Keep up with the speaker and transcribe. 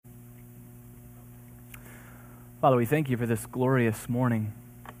Father, we thank you for this glorious morning.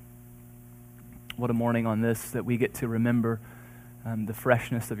 What a morning on this that we get to remember the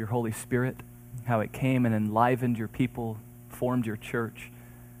freshness of your Holy Spirit, how it came and enlivened your people, formed your church,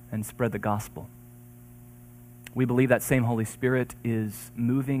 and spread the gospel. We believe that same Holy Spirit is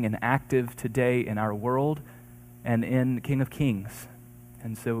moving and active today in our world and in King of Kings.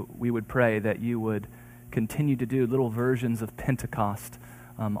 And so we would pray that you would continue to do little versions of Pentecost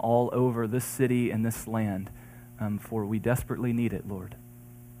all over this city and this land, for we desperately need it, Lord.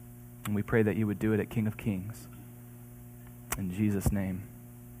 And we pray that you would do it at King of Kings. In Jesus' name,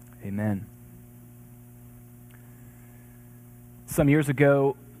 amen. Some years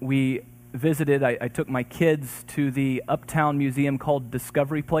ago, we visited, I took my kids to the Uptown Museum called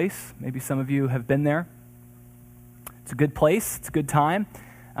Discovery Place. Maybe some of you have been there. It's a good place. It's a good time.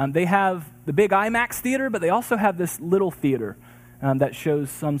 They have the big IMAX theater, but they also have this little theater that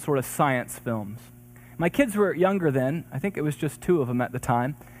shows some sort of science films. My kids were younger then. I think it was just two of them at the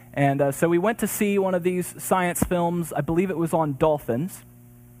time. And so we went to see one of these science films. I believe it was on dolphins.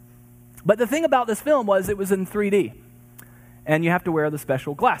 But the thing about this film was it was in 3D. And you have to wear the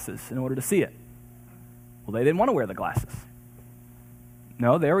special glasses in order to see it. Well, they didn't want to wear the glasses.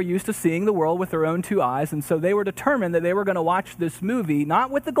 No, they were used to seeing the world with their own two eyes, and so they were determined that they were going to watch this movie, not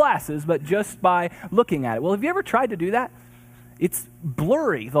with the glasses, but just by looking at it. Well, have you ever tried to do that? It's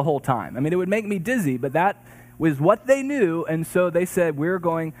blurry the whole time. I mean, it would make me dizzy, but that was what they knew, and so they said, we're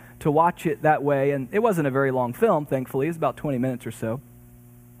going to watch it that way. And it wasn't a very long film, thankfully. It was about 20 minutes or so.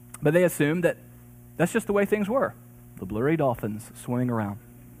 But they assumed that that's just the way things were. The blurry dolphins swimming around.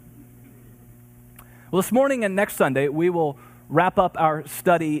 Well, this morning and next Sunday, we will wrap up our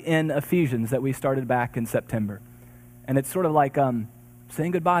study in Ephesians that we started back in September. And it's sort of like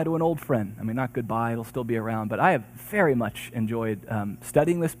saying goodbye to an old friend. I mean, not goodbye, it'll still be around, but I have very much enjoyed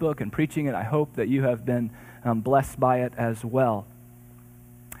studying this book and preaching it. I hope that you have been blessed by it as well.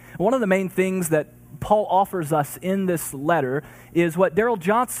 One of the main things that Paul offers us in this letter is what Darrell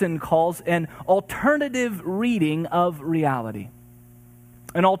Johnson calls an alternative reading of reality.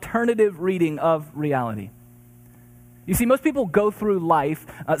 An alternative reading of reality. You see, most people go through life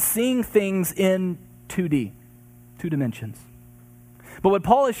seeing things in 2D, two dimensions. But what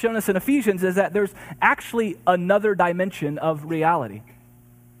Paul has shown us in Ephesians is that there's actually another dimension of reality.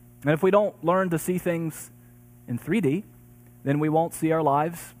 And if we don't learn to see things in 3D, then we won't see our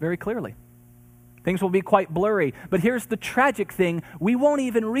lives very clearly. Things will be quite blurry. But here's the tragic thing, we won't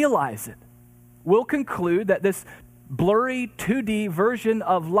even realize it. We'll conclude that this blurry 2D version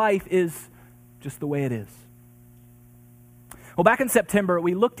of life is just the way it is. Well, back in September,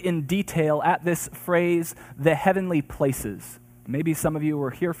 we looked in detail at this phrase, the heavenly places. Maybe some of you were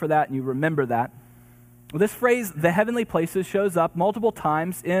here for that and you remember that. Well, this phrase, the heavenly places, shows up multiple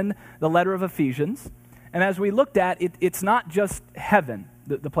times in the letter of Ephesians. And as we looked at it, it's not just heaven,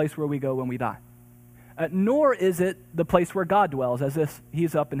 the place where we go when we die. Nor is it the place where God dwells, as if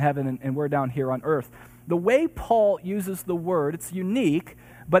he's up in heaven and we're down here on earth. The way Paul uses the word, it's unique,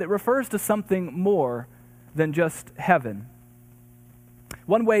 but it refers to something more than just heaven.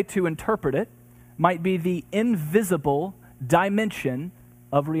 One way to interpret it might be the invisible dimension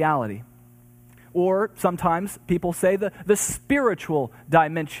of reality. Or sometimes people say the spiritual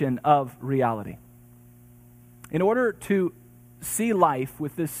dimension of reality. In order to see life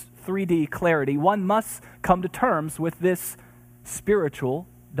with this 3D clarity, one must come to terms with this spiritual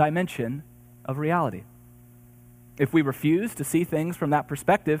dimension of reality. If we refuse to see things from that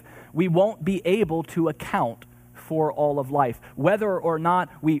perspective, we won't be able to account for all of life. Whether or not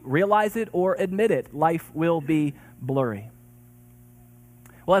we realize it or admit it, life will be blurry.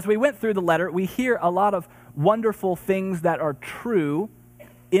 Well, as we went through the letter, we hear a lot of wonderful things that are true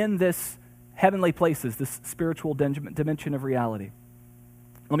in this heavenly places, this spiritual dimension of reality.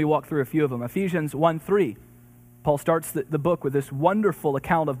 Let me walk through a few of them. Ephesians 1:3. Paul starts the book with this wonderful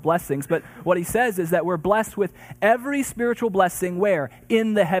account of blessings, but what he says is that we're blessed with every spiritual blessing where?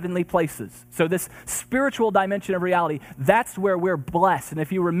 In the heavenly places. So this spiritual dimension of reality, that's where we're blessed. And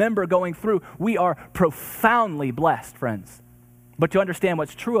if you remember going through, we are profoundly blessed, friends. But to understand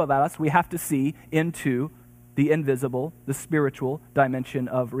what's true about us, we have to see into the invisible, the spiritual dimension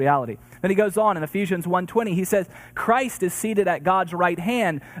of reality. Then he goes on in Ephesians 1:20, he says, Christ is seated at God's right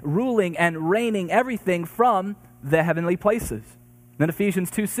hand, ruling and reigning everything from the heavenly places. Then Ephesians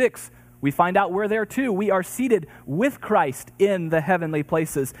 2:6, we find out we're there too. We are seated with Christ in the heavenly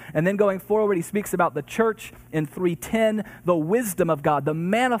places. And then going forward, he speaks about the church in 3:10. The wisdom of God, the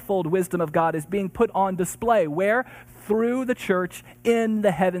manifold wisdom of God is being put on display. Where? Through the church in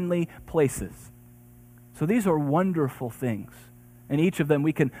the heavenly places. So these are wonderful things. And each of them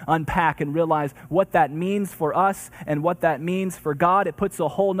we can unpack and realize what that means for us and what that means for God. It puts a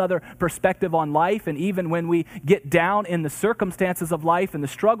whole nother perspective on life. And even when we get down in the circumstances of life and the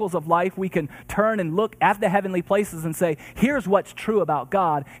struggles of life, we can turn and look at the heavenly places and say, here's what's true about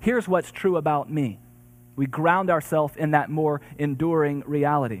God. Here's what's true about me. We ground ourselves in that more enduring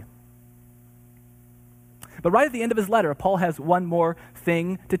reality. But right at the end of his letter, Paul has one more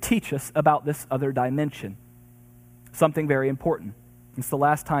thing to teach us about this other dimension. Something very important. It's the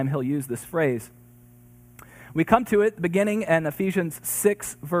last time he'll use this phrase. We come to it at the beginning in Ephesians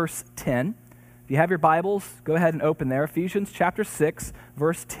 6, verse 10. If you have your Bibles, go ahead and open there. Ephesians chapter 6,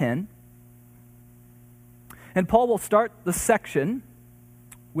 verse 10. And Paul will start the section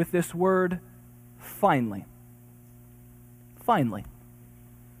with this word, finally. Finally.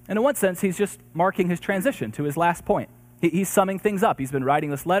 And in one sense, he's just marking his transition to his last point. He's summing things up. He's been writing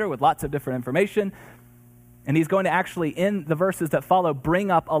this letter with lots of different information. And he's going to actually, in the verses that follow, bring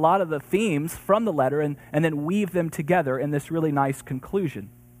up a lot of the themes from the letter and then weave them together in this really nice conclusion.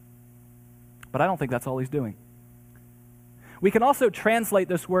 But I don't think that's all he's doing. We can also translate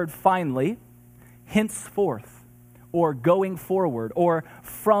this word finally, henceforth, or going forward, or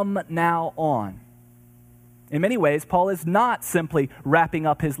from now on. In many ways, Paul is not simply wrapping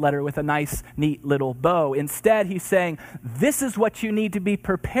up his letter with a nice, neat little bow. Instead, he's saying, this is what you need to be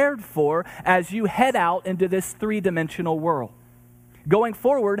prepared for as you head out into this three-dimensional world. Going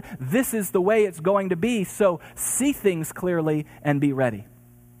forward, this is the way it's going to be, so see things clearly and be ready.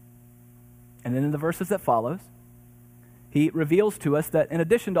 And then in the verses that follows, he reveals to us that in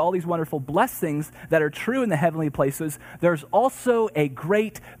addition to all these wonderful blessings that are true in the heavenly places, there's also a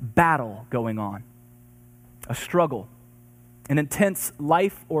great battle going on. A struggle, an intense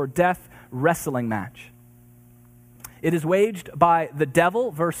life or death wrestling match. It is waged by the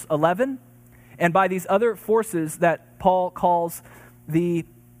devil, verse 11, and by these other forces that Paul calls the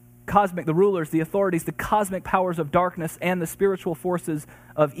rulers, the authorities, the cosmic powers of darkness, and the spiritual forces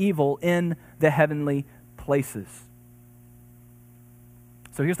of evil in the heavenly places.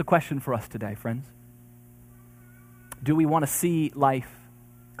 So here's the question for us today, friends. Do we want to see life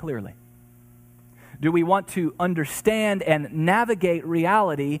clearly? Do we want to understand and navigate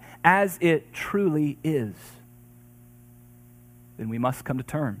reality as it truly is? Then we must come to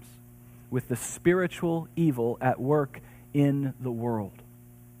terms with the spiritual evil at work in the world,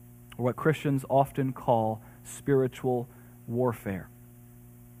 or what Christians often call spiritual warfare.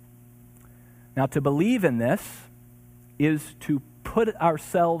 Now, to believe in this is to put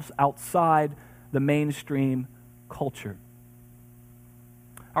ourselves outside the mainstream culture.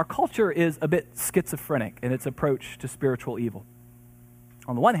 Our culture is a bit schizophrenic in its approach to spiritual evil.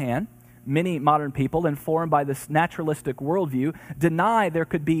 On the one hand, many modern people, informed by this naturalistic worldview, deny there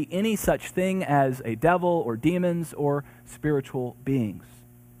could be any such thing as a devil or demons or spiritual beings.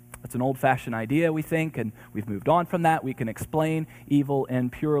 That's an old-fashioned idea, we think, and we've moved on from that. We can explain evil in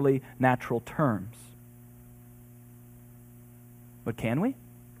purely natural terms. But can we?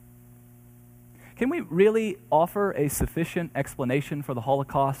 Can we really offer a sufficient explanation for the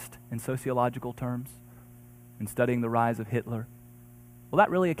Holocaust in sociological terms, in studying the rise of Hitler? Will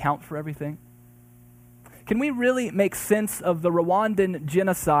that really account for everything? Can we really make sense of the Rwandan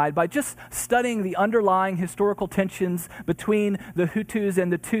genocide by just studying the underlying historical tensions between the Hutus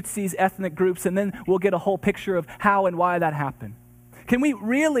and the Tutsis ethnic groups, and then we'll get a whole picture of how and why that happened? Can we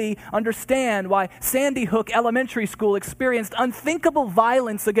really understand why Sandy Hook Elementary School experienced unthinkable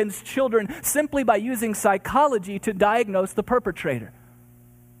violence against children simply by using psychology to diagnose the perpetrator?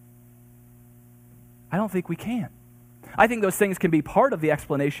 I don't think we can. I think those things can be part of the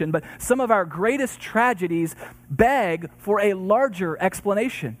explanation, but some of our greatest tragedies beg for a larger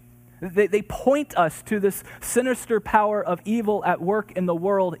explanation. They point us to this sinister power of evil at work in the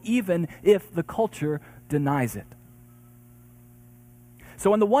world, even if the culture denies it.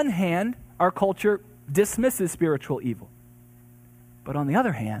 So on the one hand, our culture dismisses spiritual evil. But on the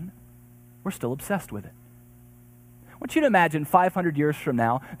other hand, we're still obsessed with it. I want you to imagine 500 years from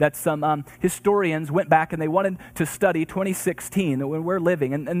now that some historians went back and they wanted to study 2016, when we're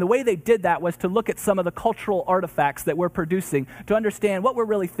living. And the way they did that was to look at some of the cultural artifacts that we're producing to understand what we're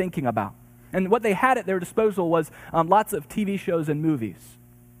really thinking about. And what they had at their disposal was lots of TV shows and movies.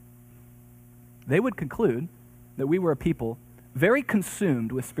 They would conclude that we were a people very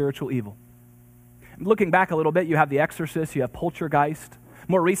consumed with spiritual evil. Looking back a little bit, you have The Exorcist, you have Poltergeist.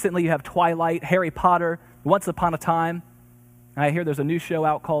 More recently, you have Twilight, Harry Potter, Once Upon a Time. And I hear there's a new show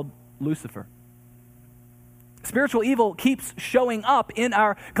out called Lucifer. Spiritual evil keeps showing up in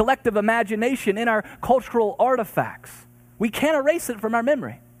our collective imagination, in our cultural artifacts. We can't erase it from our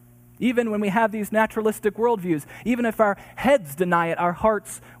memory. Even when we have these naturalistic worldviews, even if our heads deny it, our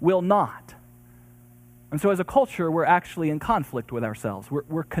hearts will not. And so as a culture, we're actually in conflict with ourselves.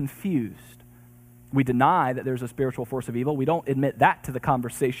 We're confused. We deny that there's a spiritual force of evil. We don't admit that to the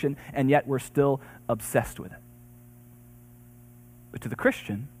conversation, and yet we're still obsessed with it. But to the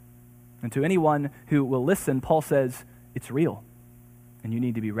Christian, and to anyone who will listen, Paul says, it's real, and you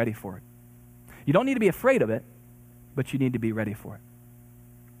need to be ready for it. You don't need to be afraid of it, but you need to be ready for it.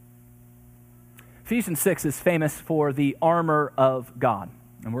 Ephesians 6 is famous for the armor of God,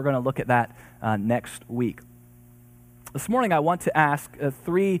 and we're going to look at that next week. This morning I want to ask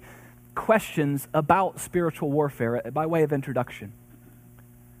 3 questions about spiritual warfare by way of introduction.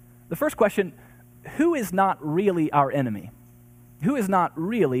 The first question, who is not really our enemy? Who is not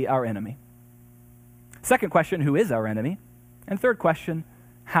really our enemy? Second question, who is our enemy? And third question,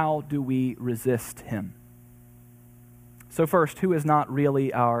 how do we resist him? So first, who is not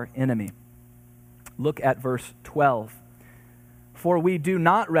really our enemy? Look at verse 12. For we do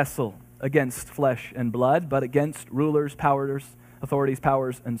not wrestle against flesh and blood, but against rulers, powers, authorities,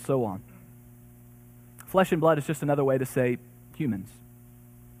 powers, and so on. Flesh and blood is just another way to say humans.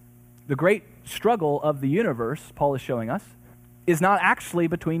 The great struggle of the universe, Paul is showing us, is not actually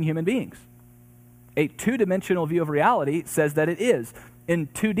between human beings. A 2-dimensional view of reality says that it is. In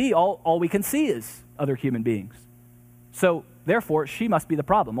 2D, all we can see is other human beings. So, therefore, she must be the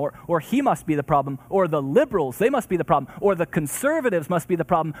problem, or he must be the problem, or the liberals, they must be the problem, or the conservatives must be the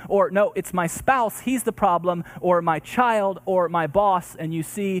problem, or no, it's my spouse, he's the problem, or my child, or my boss, and you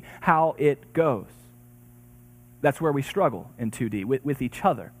see how it goes. That's where we struggle in 2D, with each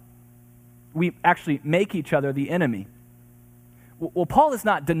other. We actually make each other the enemy. Well, Paul is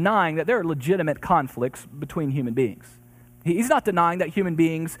not denying that there are legitimate conflicts between human beings. He's not denying that human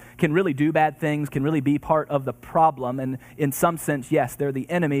beings can really do bad things, can really be part of the problem, and in some sense, yes, they're the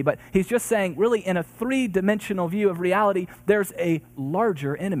enemy, but he's just saying, really, in a 3-dimensional view of reality, there's a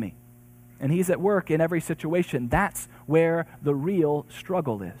larger enemy, and he's at work in every situation. That's where the real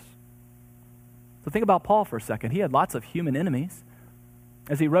struggle is. So think about Paul for a second. He had lots of human enemies.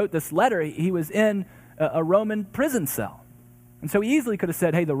 As he wrote this letter, he was in a Roman prison cell, and so he easily could have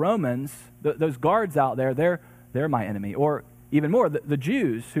said, hey, the Romans, those guards out there, they're my enemy. Or even more, the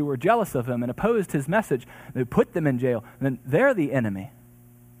Jews who were jealous of him and opposed his message, they put them in jail, and then they're the enemy.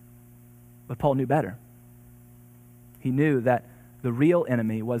 But Paul knew better. He knew that the real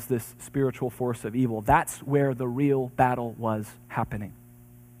enemy was this spiritual force of evil. That's where the real battle was happening.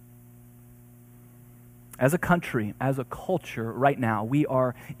 As a country, as a culture, right now, we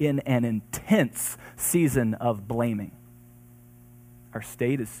are in an intense season of blaming. Our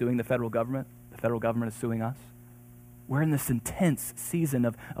state is suing the federal government. The federal government is suing us. We're in this intense season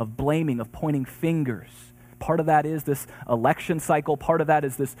of blaming, of pointing fingers. Part of that is this election cycle. Part of that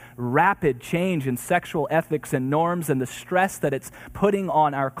is this rapid change in sexual ethics and norms and the stress that it's putting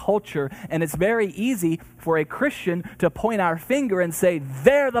on our culture. And it's very easy for a Christian to point our finger and say,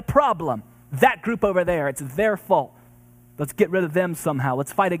 they're the problem. That group over there, it's their fault. Let's get rid of them somehow.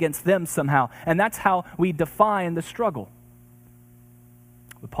 Let's fight against them somehow. And that's how we define the struggle.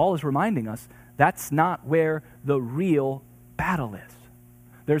 But Paul is reminding us that's not where the real battle is.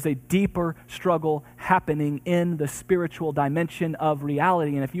 There's a deeper struggle happening in the spiritual dimension of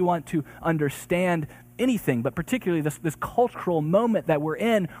reality. And if you want to understand anything, but particularly this cultural moment that we're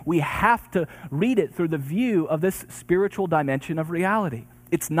in, we have to read it through the view of this spiritual dimension of reality.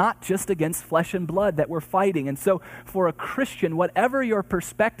 It's not just against flesh and blood that we're fighting. And so for a Christian, whatever your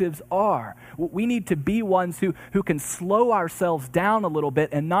perspectives are, we need to be ones who can slow ourselves down a little bit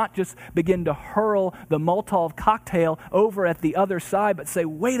and not just begin to hurl the Molotov cocktail over at the other side, but say,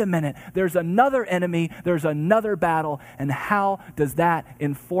 wait a minute, there's another enemy, there's another battle, and how does that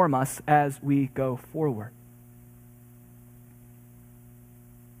inform us as we go forward?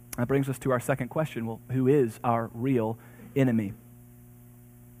 That brings us to our second question. Well, who is our real enemy?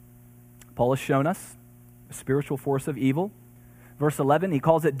 Paul has shown us a spiritual force of evil. Verse 11, he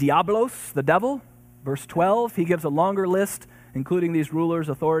calls it Diablos, the devil. Verse 12, he gives a longer list, including these rulers,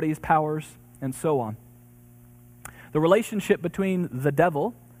 authorities, powers, and so on. The relationship between the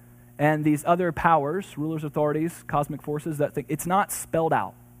devil and these other powers, rulers, authorities, cosmic forces, it's not spelled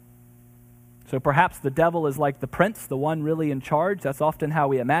out. So perhaps the devil is like the prince, the one really in charge. That's often how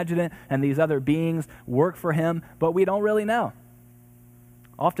we imagine it, and these other beings work for him, but we don't really know.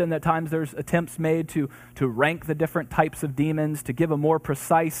 Often at times there's attempts made to rank the different types of demons, to give a more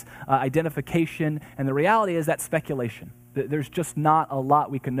precise identification, and the reality is that's speculation. There's just not a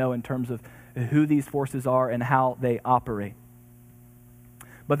lot we can know in terms of who these forces are and how they operate.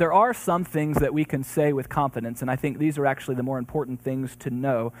 But there are some things that we can say with confidence, and I think these are actually the more important things to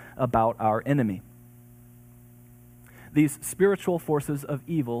know about our enemy. These spiritual forces of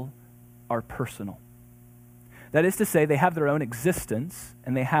evil are personal. That is to say, they have their own existence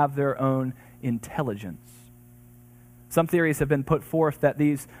and they have their own intelligence. Some theories have been put forth that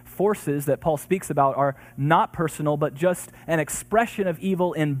these forces that Paul speaks about are not personal, but just an expression of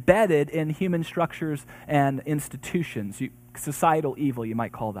evil embedded in human structures and institutions. Societal evil, you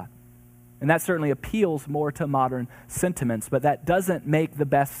might call that. And that certainly appeals more to modern sentiments, but that doesn't make the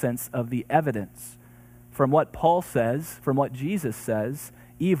best sense of the evidence. From what Paul says, from what Jesus says,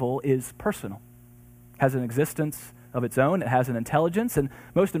 evil is personal. It has an existence of its own, it has an intelligence, and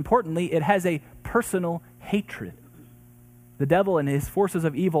most importantly, it has a personal hatred. The devil and his forces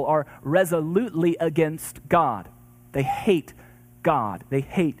of evil are resolutely against God. They hate God. They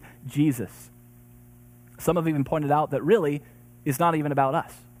hate Jesus. Some have even pointed out that really it's not even about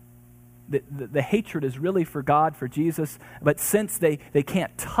us. The hatred is really for God, for Jesus, but since they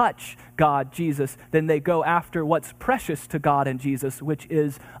can't touch God, Jesus, then they go after what's precious to God and Jesus, which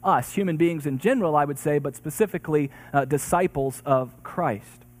is us, human beings in general, I would say, but specifically disciples of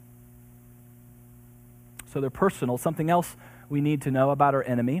Christ. So they're personal. Something else we need to know about our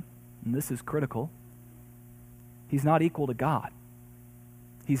enemy, and this is critical, he's not equal to God.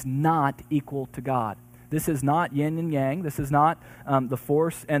 He's not equal to God. This is not yin and yang. This is not the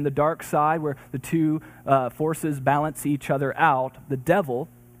force and the dark side where the two forces balance each other out. The devil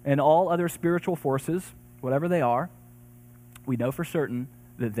and all other spiritual forces, whatever they are, we know for certain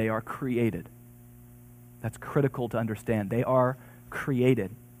that they are created. That's critical to understand. They are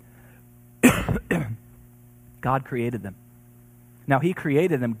created. God created them. Now, he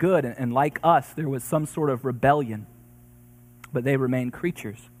created them good, and like us, there was some sort of rebellion, but they remain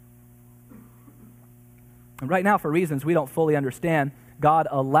creatures. And right now, for reasons we don't fully understand, God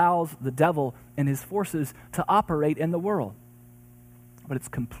allows the devil and his forces to operate in the world. But it's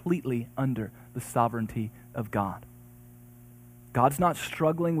completely under the sovereignty of God. God's not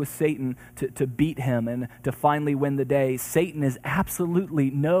struggling with Satan to beat him and to finally win the day. Satan is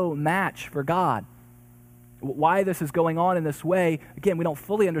absolutely no match for God. Why this is going on in this way, again, we don't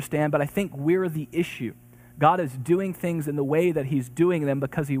fully understand, but I think we're the issue. God is doing things in the way that he's doing them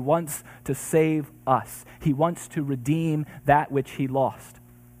because he wants to save us. He wants to redeem that which he lost.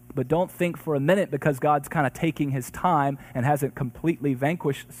 But don't think for a minute because God's kind of taking his time and hasn't completely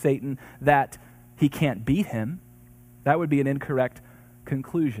vanquished Satan that he can't beat him. That would be an incorrect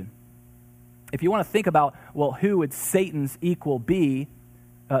conclusion. If you want to think about, well, who would Satan's equal be,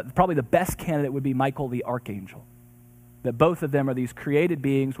 probably the best candidate would be Michael the Archangel. That both of them are these created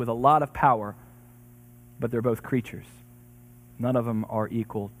beings with a lot of power, but they're both creatures. None of them are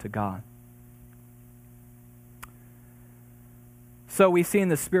equal to God. So we've seen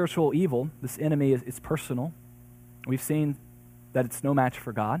the spiritual evil, this enemy is personal. We've seen that it's no match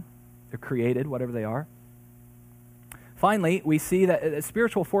for God. They're created, whatever they are. Finally, we see that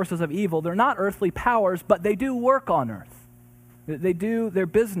spiritual forces of evil, they're not earthly powers, but they do work on earth. They do their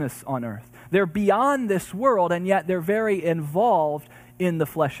business on earth. They're beyond this world, and yet they're very involved in the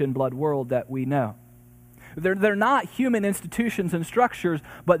flesh and blood world that we know. They're not human institutions and structures,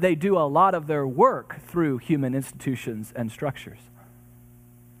 but they do a lot of their work through human institutions and structures.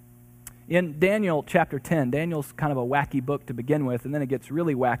 In Daniel chapter 10, Daniel's kind of a wacky book to begin with, and then it gets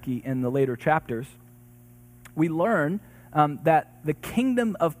really wacky in the later chapters. We learn that the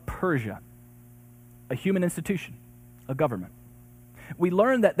kingdom of Persia, a human institution, a government, we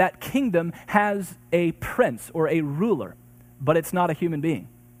learn that that kingdom has a prince or a ruler, but it's not a human being.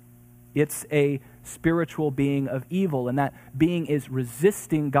 It's a spiritual being of evil, and that being is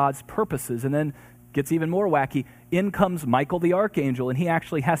resisting God's purposes. And then gets even more wacky. In comes Michael the Archangel, and he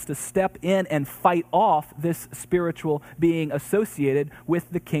actually has to step in and fight off this spiritual being associated with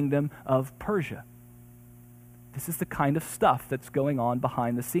the kingdom of Persia. This is the kind of stuff that's going on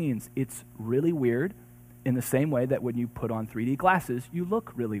behind the scenes. It's really weird in the same way that when you put on 3D glasses, you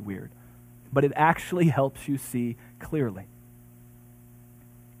look really weird. But it actually helps you see clearly.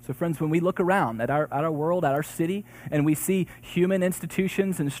 So friends, when we look around at our world, at our city, and we see human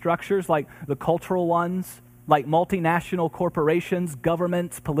institutions and structures like the cultural ones, like multinational corporations,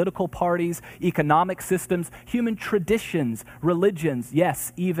 governments, political parties, economic systems, human traditions, religions,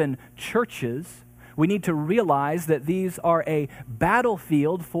 yes, even churches, we need to realize that these are a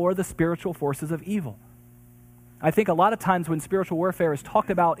battlefield for the spiritual forces of evil. I think a lot of times when spiritual warfare is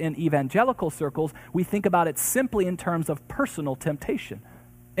talked about in evangelical circles, we think about it simply in terms of personal temptation.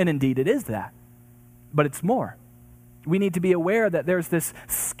 And indeed it is that. But it's more. We need to be aware that there's this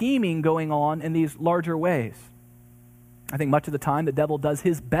scheming going on in these larger ways. I think much of the time the devil does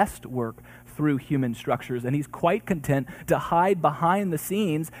his best work through human structures, and he's quite content to hide behind the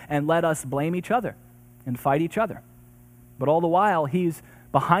scenes and let us blame each other and fight each other. But all the while, he's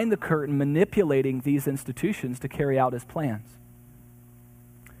behind the curtain manipulating these institutions to carry out his plans.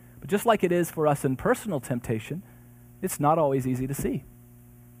 But just like it is for us in personal temptation, it's not always easy to see,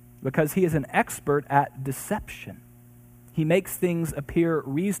 because he is an expert at deception. He makes things appear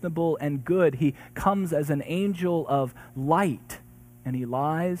reasonable and good. He comes as an angel of light, and he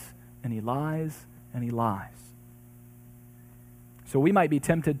lies, and he lies, and he lies. So we might be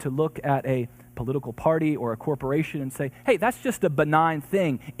tempted to look at a political party or a corporation and say, hey, that's just a benign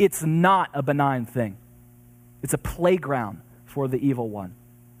thing. It's not a benign thing. It's a playground for the evil one,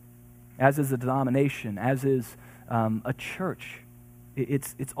 as is a denomination, as is a church.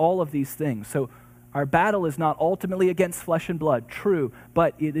 It's all of these things. So our battle is not ultimately against flesh and blood, true,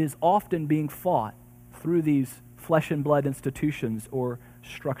 but it is often being fought through these flesh and blood institutions or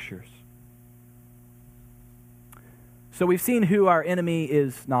structures. So we've seen who our enemy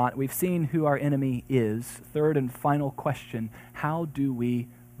is not. We've seen who our enemy is. Third and final question, how do we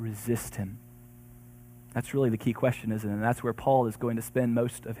resist him? That's really the key question, isn't it? And that's where Paul is going to spend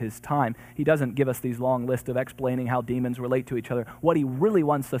most of his time. He doesn't give us these long lists of explaining how demons relate to each other. What he really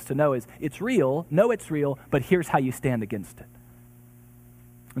wants us to know is it's real, know it's real, but here's how you stand against it.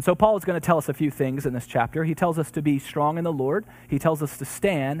 And so Paul is going to tell us a few things in this chapter. He tells us to be strong in the Lord, he tells us to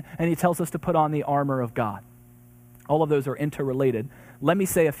stand, and he tells us to put on the armor of God. All of those are interrelated. Let me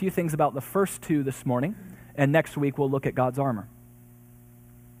say a few things about the first two this morning, and next week we'll look at God's armor.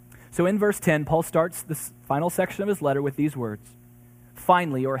 So in verse 10, Paul starts this final section of his letter with these words,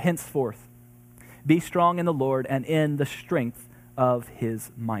 finally, or henceforth, be strong in the Lord and in the strength of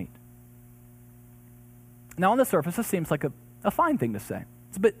his might. Now on the surface, this seems like a fine thing to say.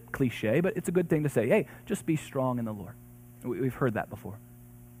 It's a bit cliche, but it's a good thing to say. Hey, just be strong in the Lord. We've heard that before.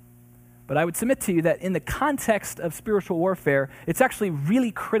 But I would submit to you that in the context of spiritual warfare, it's actually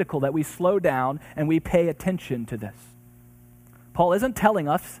really critical that we slow down and we pay attention to this. Paul isn't telling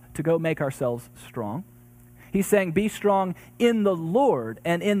us to go make ourselves strong. He's saying be strong in the Lord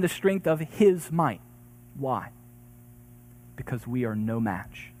and in the strength of his might. Why? Because we are no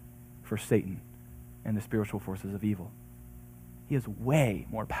match for Satan and the spiritual forces of evil. He is way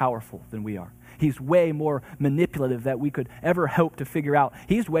more powerful than we are. He's way more manipulative than we could ever hope to figure out.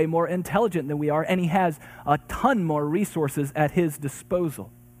 He's way more intelligent than we are, and he has a ton more resources at his disposal.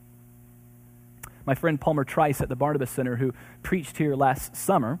 My friend Palmer Trice at the Barnabas Center, who preached here last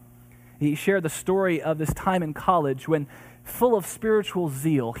summer, he shared the story of this time in college when, full of spiritual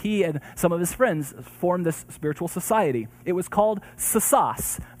zeal, he and some of his friends formed this spiritual society. It was called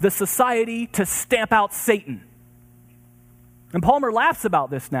SOSAS, the Society to Stamp Out Satan. And Palmer laughs about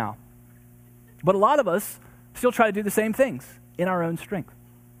this now. But a lot of us still try to do the same things in our own strength.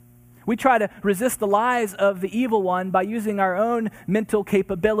 We try to resist the lies of the evil one by using our own mental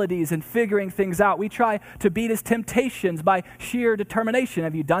capabilities and figuring things out. We try to beat his temptations by sheer determination.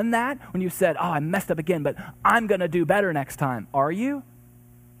 Have you done that? When you said, I messed up again, but I'm going to do better next time. Are you?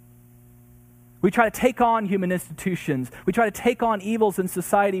 We try to take on human institutions. We try to take on evils in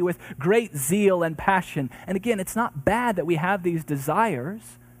society with great zeal and passion. And again, it's not bad that we have these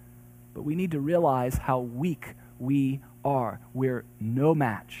desires, but we need to realize how weak we are. We're no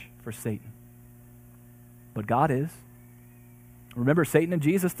match for Satan. But God is. Remember, Satan and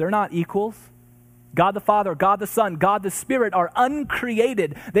Jesus, they're not equals. God the Father, God the Son, God the Spirit are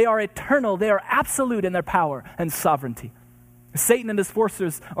uncreated. They are eternal. They are absolute in their power and sovereignty. Satan and his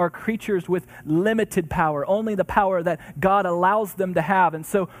forces are creatures with limited power, only the power that God allows them to have. And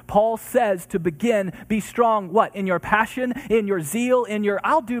so Paul says to begin, be strong, what? In your passion, in your zeal, in your,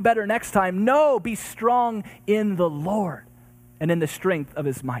 I'll do better next time. No, be strong in the Lord and in the strength of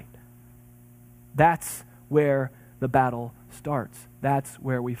his might. That's where the battle starts. That's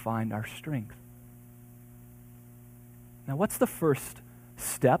where we find our strength. Now, what's the first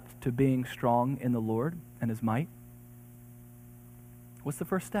step to being strong in the Lord and his might? What's the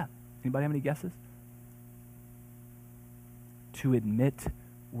first step? Anybody have any guesses? To admit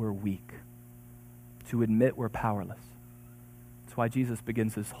we're weak. To admit we're powerless. That's why Jesus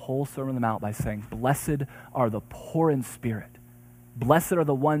begins his whole Sermon on the Mount by saying, blessed are the poor in spirit. Blessed are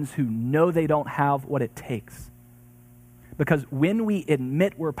the ones who know they don't have what it takes. Because when we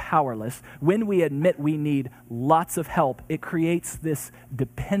admit we're powerless, when we admit we need lots of help, it creates this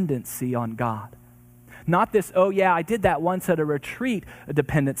dependency on God. Not this, oh yeah, I did that once at a retreat, a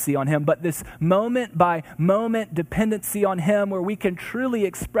dependency on him, but this moment by moment dependency on him where we can truly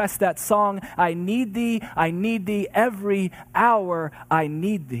express that song, I need thee, every hour I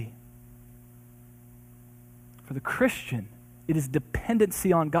need thee. For the Christian, it is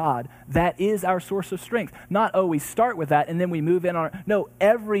dependency on God that is our source of strength. Not, we start with that and then we move in on. No,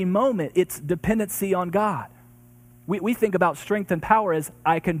 every moment it's dependency on God. We think about strength and power as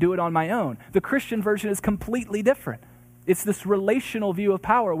I can do it on my own. The Christian version is completely different. It's this relational view of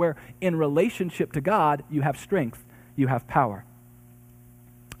power where in relationship to God, you have strength, you have power.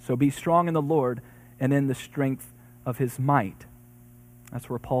 So be strong in the Lord and in the strength of his might. That's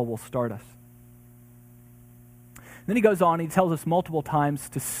where Paul will start us. Then he goes on, he tells us multiple times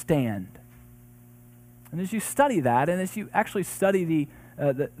to stand. And as you study that, and as you actually study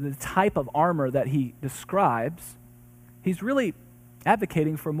the type of armor that he describes, he's really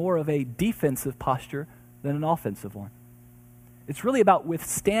advocating for more of a defensive posture than an offensive one. It's really about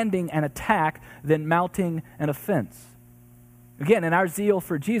withstanding an attack than mounting an offense. Again, in our zeal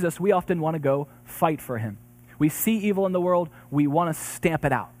for Jesus, we often want to go fight for him. We see evil in the world, we want to stamp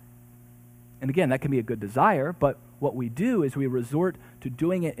it out. And again, that can be a good desire, but what we do is we resort to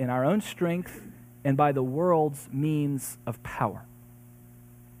doing it in our own strength and by the world's means of power.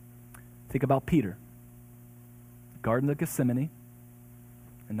 Think about Peter. Garden of Gethsemane,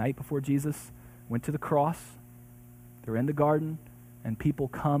 the night before Jesus went to the cross. They're in the garden, and people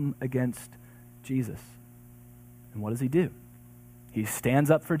come against Jesus. And what does he do? He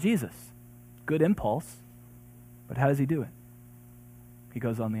stands up for Jesus. Good impulse, but how does he do it? He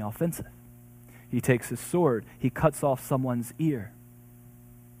goes on the offensive. He takes his sword. He cuts off someone's ear.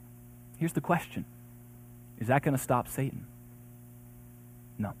 Here's the question. Is that going to stop Satan?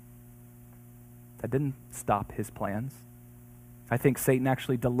 No. That didn't stop his plans. I think Satan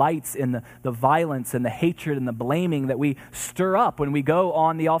actually delights in the violence and the hatred and the blaming that we stir up when we go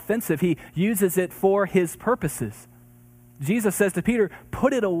on the offensive. He uses it for his purposes. Jesus says to Peter,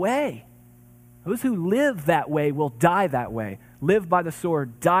 put it away. Those who live that way will die that way. Live by the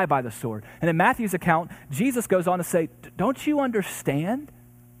sword, die by the sword. And in Matthew's account, Jesus goes on to say, don't you understand?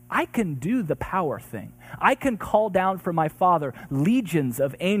 I can do the power thing. I can call down from my Father legions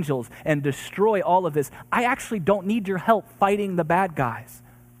of angels and destroy all of this. I actually don't need your help fighting the bad guys.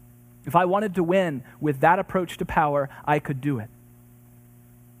 If I wanted to win with that approach to power, I could do it.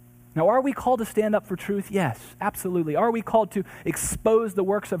 Now, are we called to stand up for truth? Yes, absolutely. Are we called to expose the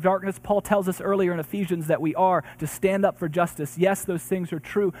works of darkness? Paul tells us earlier in Ephesians that we are to stand up for justice. Yes, those things are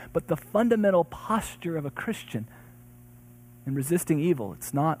true, but the fundamental posture of a Christian in resisting evil,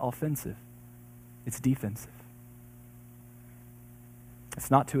 it's not offensive, it's defensive. It's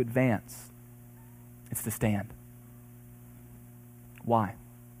not to advance, it's to stand. Why?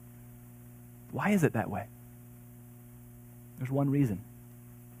 Why is it that way? There's one reason.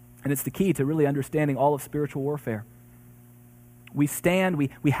 And it's the key to really understanding all of spiritual warfare. We stand,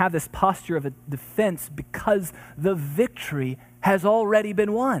 we have this posture of a defense because the victory has already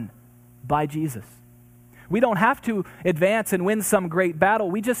been won by Jesus. We don't have to advance and win some great battle.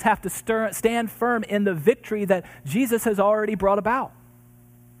 We just have to stand firm in the victory that Jesus has already brought about.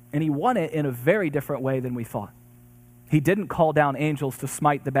 And he won it in a very different way than we thought. He didn't call down angels to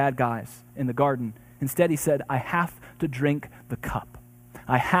smite the bad guys in the garden. Instead, he said, I have to drink the cup.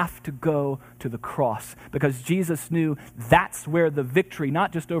 I have to go to the cross because Jesus knew that's where the victory,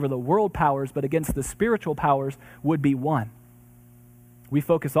 not just over the world powers, but against the spiritual powers, would be won. We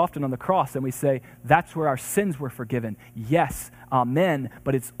focus often on the cross and we say, that's where our sins were forgiven. Yes, amen,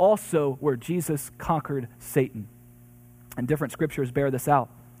 but it's also where Jesus conquered Satan. And different scriptures bear this out.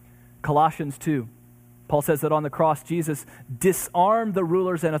 Colossians 2, Paul says that on the cross, Jesus disarmed the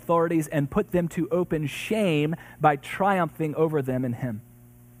rulers and authorities and put them to open shame by triumphing over them in him.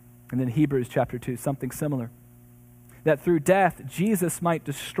 And then Hebrews chapter 2, something similar. That through death, Jesus might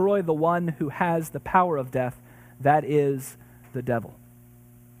destroy the one who has the power of death, that is the devil.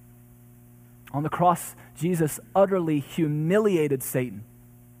 On the cross, Jesus utterly humiliated Satan.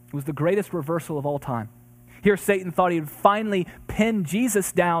 It was the greatest reversal of all time. Here, Satan thought he would finally pin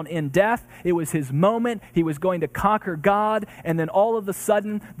Jesus down in death. It was his moment. He was going to conquer God. And then all of a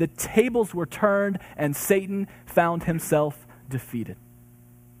sudden, the tables were turned and Satan found himself defeated.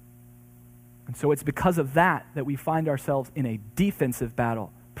 And so it's because of that that we find ourselves in a defensive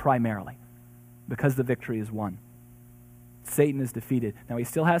battle primarily, because the victory is won. Satan is defeated. Now, he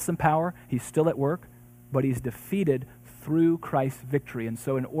still has some power. He's still at work, but he's defeated through Christ's victory. And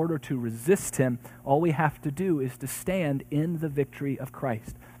so in order to resist him, all we have to do is to stand in the victory of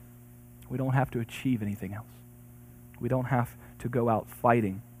Christ. We don't have to achieve anything else. We don't have to go out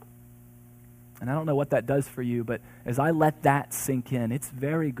fighting. And I don't know what that does for you, but as I let that sink in, it's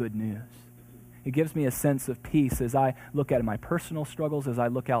very good news. It gives me a sense of peace as I look at my personal struggles, as I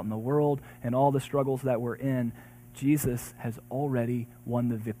look out in the world and all the struggles that we're in. Jesus has already won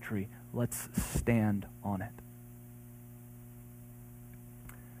the victory. Let's stand on it.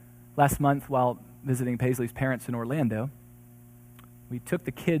 Last month, while visiting Paisley's parents in Orlando, we took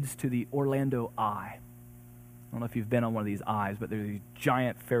the kids to the Orlando Eye. I don't know if you've been on one of these eyes, but they're these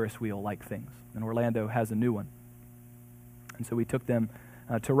giant Ferris wheel-like things. And Orlando has a new one. And so we took them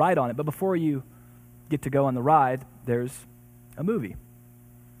to ride on it. But before you get to go on the ride, there's a movie.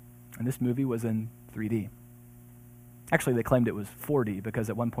 And this movie was in 3D. Actually, they claimed it was 4D because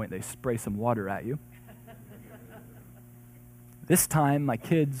at one point they spray some water at you. This time, my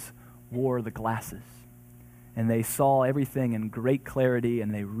kids wore the glasses. And they saw everything in great clarity,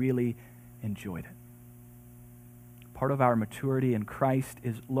 and they really enjoyed it. Part of our maturity in Christ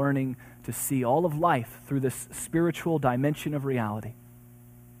is learning to see all of life through this spiritual dimension of reality.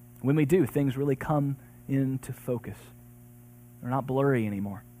 When we do, things really come into focus. They're not blurry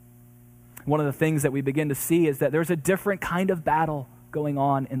anymore. One of the things that we begin to see is that there's a different kind of battle going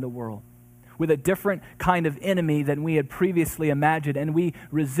on in the world, with a different kind of enemy than we had previously imagined, and we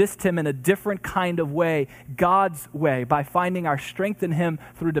resist him in a different kind of way, God's way, by finding our strength in him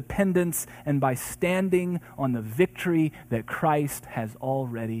through dependence and by standing on the victory that Christ has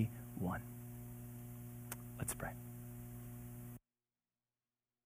already won. Let's pray.